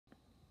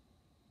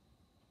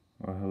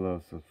Well,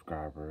 hello,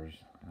 subscribers.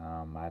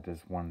 I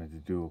just wanted to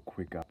do a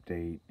quick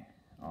update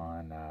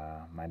on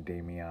my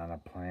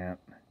Damiana plant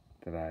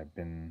that I've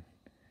been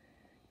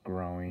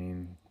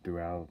growing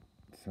throughout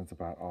since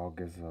about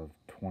August of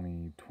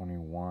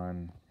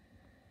 2021.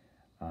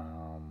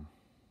 Um,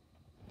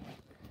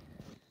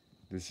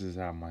 this is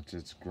how much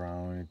it's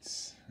grown.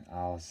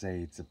 I'll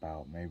say it's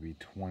about maybe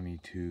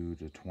 22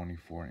 to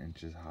 24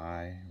 inches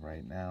high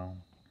right now.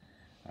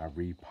 I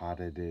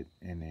repotted it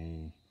in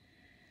a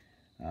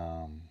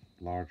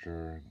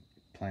larger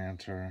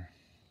planter.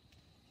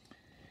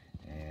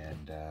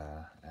 And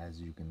as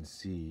you can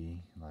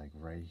see, like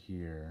right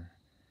here,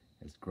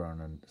 it's grown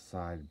a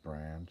side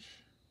branch,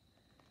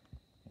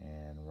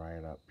 and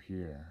right up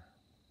here,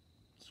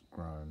 it's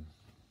grown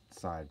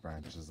side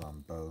branches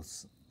on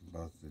both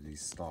of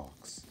these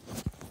stalks.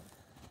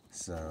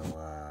 So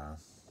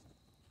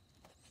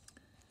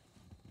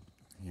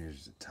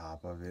here's the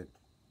top of it.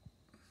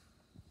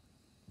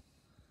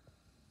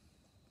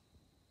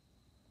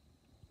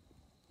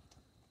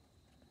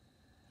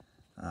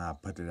 I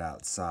put it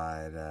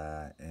outside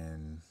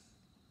in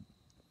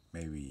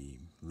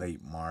maybe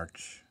late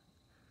March.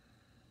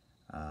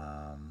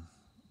 And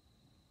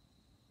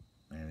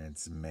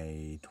it's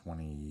May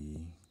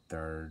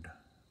 23rd,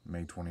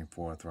 May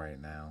 24th right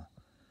now.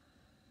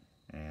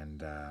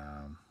 And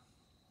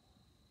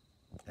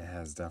it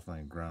has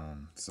definitely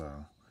grown.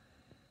 So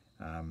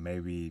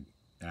maybe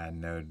I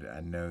know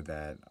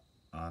that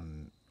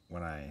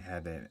when I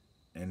had it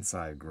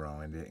inside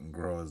growing, it didn't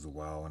grow as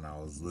well when I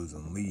was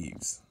losing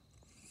leaves.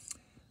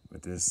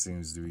 But this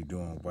seems to be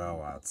doing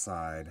well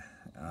outside.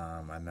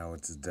 I know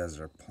it's a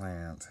desert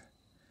plant,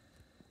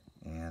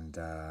 and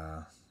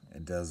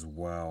it does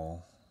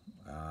well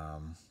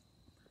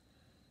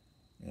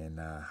in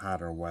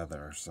hotter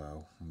weather.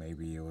 So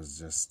maybe it was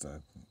just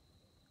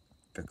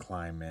the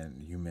climate,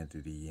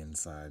 humidity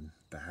inside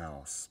the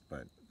house,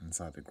 but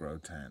inside the grow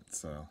tent.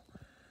 So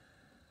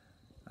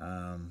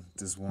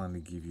just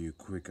wanted to give you a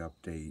quick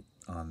update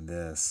on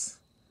this,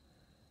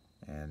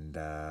 and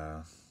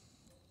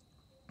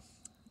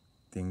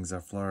things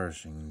are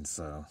flourishing,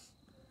 so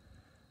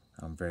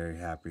I'm very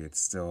happy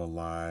it's still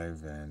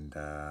alive, and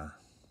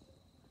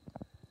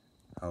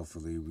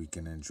hopefully we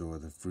can enjoy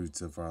the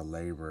fruits of our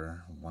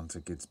labor once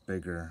it gets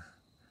bigger.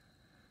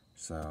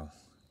 So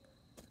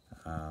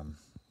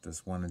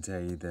just want to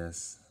tell you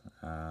this.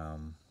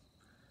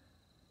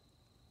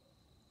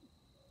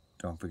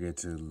 Don't forget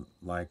to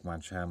like my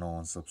channel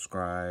and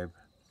subscribe.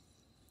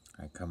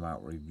 I come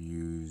out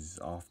reviews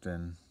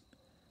often,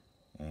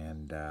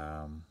 and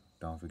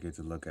don't forget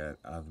to look at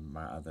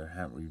my other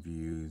hemp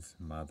reviews,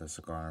 my other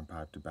cigar and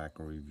pipe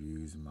tobacco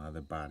reviews, my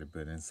other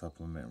bodybuilding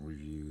supplement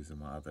reviews,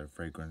 and my other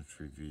fragrance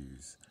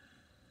reviews.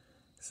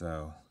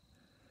 So,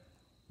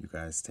 you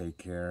guys take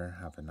care,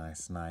 have a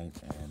nice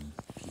night, and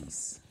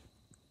peace.